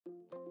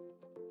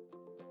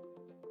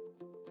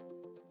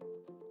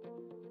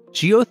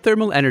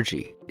Geothermal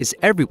energy is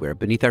everywhere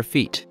beneath our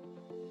feet.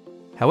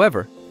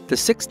 However, the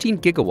 16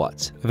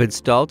 gigawatts of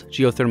installed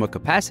geothermal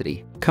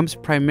capacity comes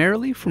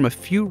primarily from a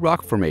few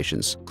rock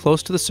formations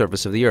close to the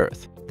surface of the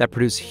Earth that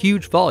produce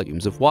huge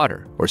volumes of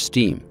water or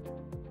steam.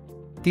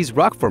 These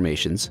rock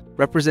formations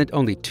represent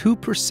only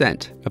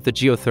 2% of the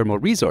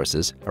geothermal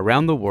resources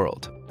around the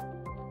world.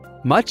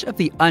 Much of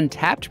the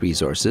untapped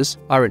resources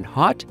are in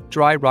hot,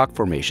 dry rock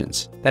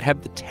formations that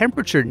have the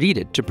temperature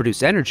needed to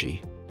produce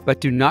energy, but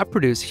do not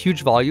produce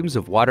huge volumes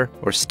of water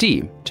or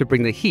steam to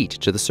bring the heat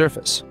to the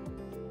surface.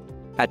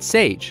 At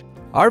Sage,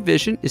 our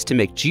vision is to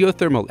make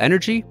geothermal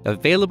energy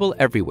available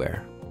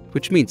everywhere,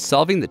 which means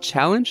solving the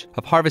challenge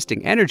of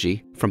harvesting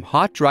energy from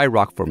hot, dry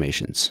rock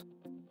formations.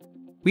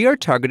 We are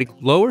targeting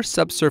lower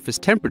subsurface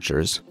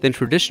temperatures than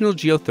traditional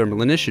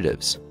geothermal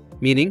initiatives,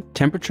 meaning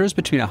temperatures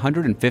between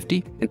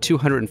 150 and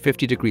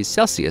 250 degrees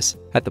Celsius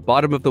at the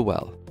bottom of the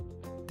well.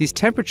 These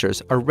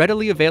temperatures are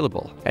readily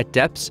available at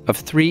depths of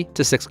 3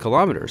 to 6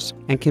 kilometers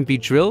and can be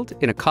drilled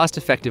in a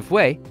cost-effective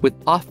way with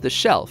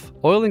off-the-shelf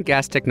oil and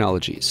gas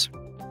technologies.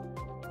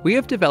 We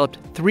have developed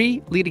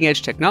 3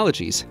 leading-edge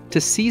technologies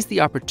to seize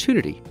the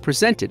opportunity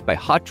presented by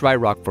hot, dry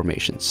rock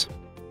formations.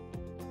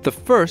 The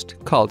first,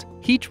 called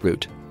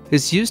HeatRoot,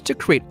 is used to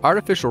create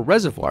artificial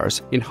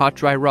reservoirs in hot,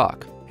 dry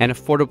rock and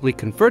affordably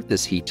convert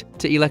this heat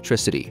to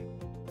electricity.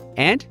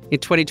 And in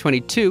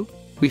 2022,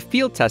 we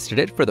field-tested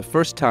it for the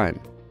first time.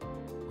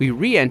 We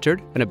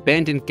re-entered an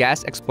abandoned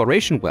gas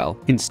exploration well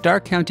in Starr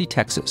County,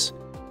 Texas.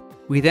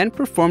 We then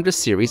performed a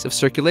series of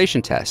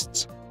circulation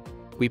tests.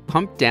 We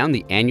pumped down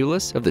the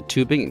annulus of the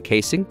tubing and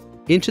casing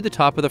into the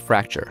top of the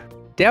fracture,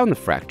 down the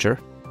fracture,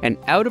 and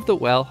out of the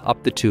well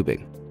up the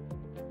tubing.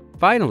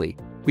 Finally,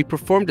 we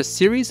performed a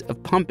series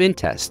of pump-in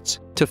tests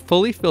to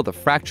fully fill the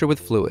fracture with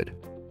fluid.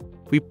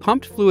 We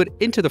pumped fluid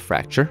into the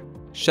fracture,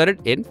 shut it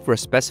in for a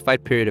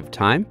specified period of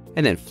time,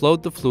 and then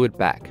flowed the fluid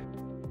back.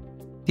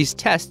 These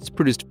tests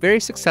produced very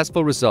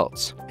successful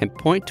results and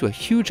point to a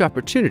huge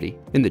opportunity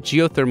in the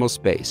geothermal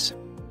space.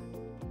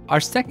 Our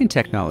second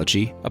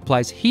technology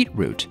applies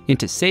HeatRoot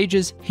into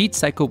Sage's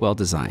HeatCycle well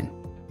design.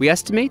 We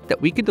estimate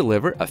that we could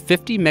deliver a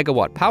 50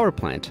 megawatt power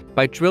plant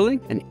by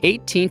drilling an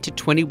 18 to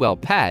 20 well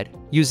pad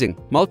using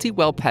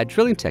multi-well pad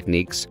drilling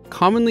techniques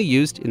commonly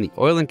used in the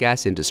oil and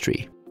gas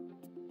industry.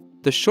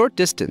 The short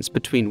distance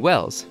between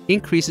wells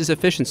increases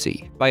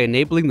efficiency by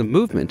enabling the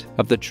movement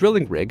of the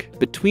drilling rig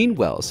between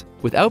wells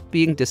without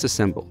being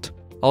disassembled,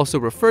 also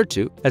referred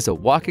to as a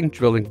walking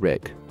drilling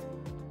rig.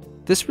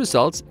 This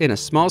results in a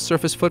small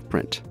surface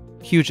footprint,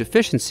 huge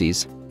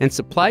efficiencies, and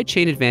supply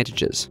chain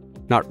advantages,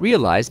 not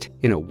realized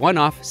in a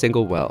one-off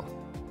single well.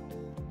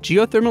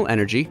 Geothermal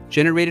energy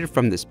generated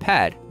from this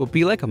pad will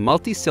be like a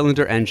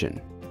multi-cylinder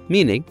engine,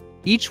 meaning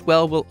each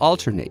well will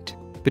alternate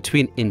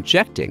between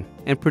injecting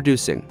and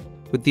producing,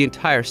 with the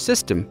entire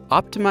system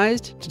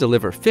optimized to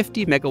deliver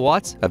 50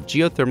 megawatts of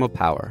geothermal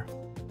power.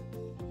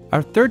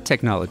 Our third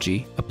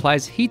technology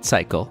applies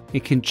HeatCycle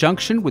in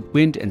conjunction with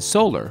wind and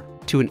solar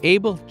to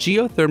enable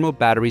geothermal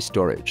battery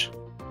storage.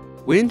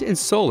 Wind and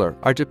solar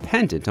are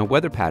dependent on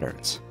weather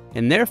patterns,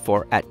 and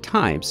therefore at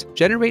times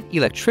generate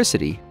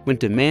electricity when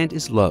demand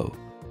is low.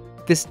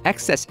 This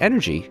excess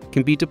energy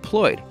can be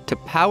deployed to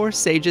power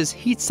Sage's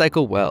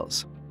HeatCycle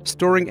wells,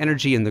 storing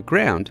energy in the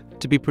ground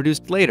to be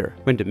produced later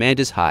when demand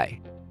is high.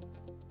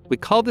 We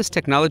call this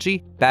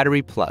technology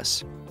Battery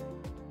Plus.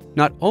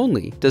 Not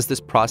only does this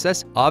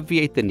process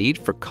obviate the need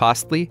for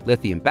costly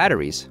lithium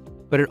batteries,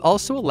 but it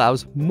also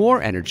allows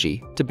more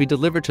energy to be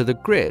delivered to the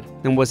grid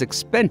than was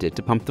expended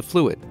to pump the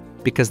fluid,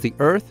 because the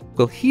Earth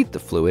will heat the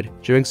fluid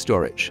during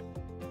storage.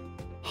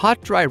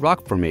 Hot, dry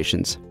rock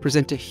formations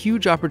present a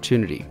huge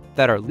opportunity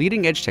that our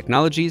leading-edge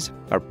technologies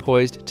are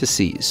poised to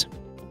seize.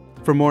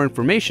 For more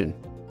information,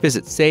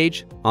 visit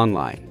Sage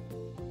online.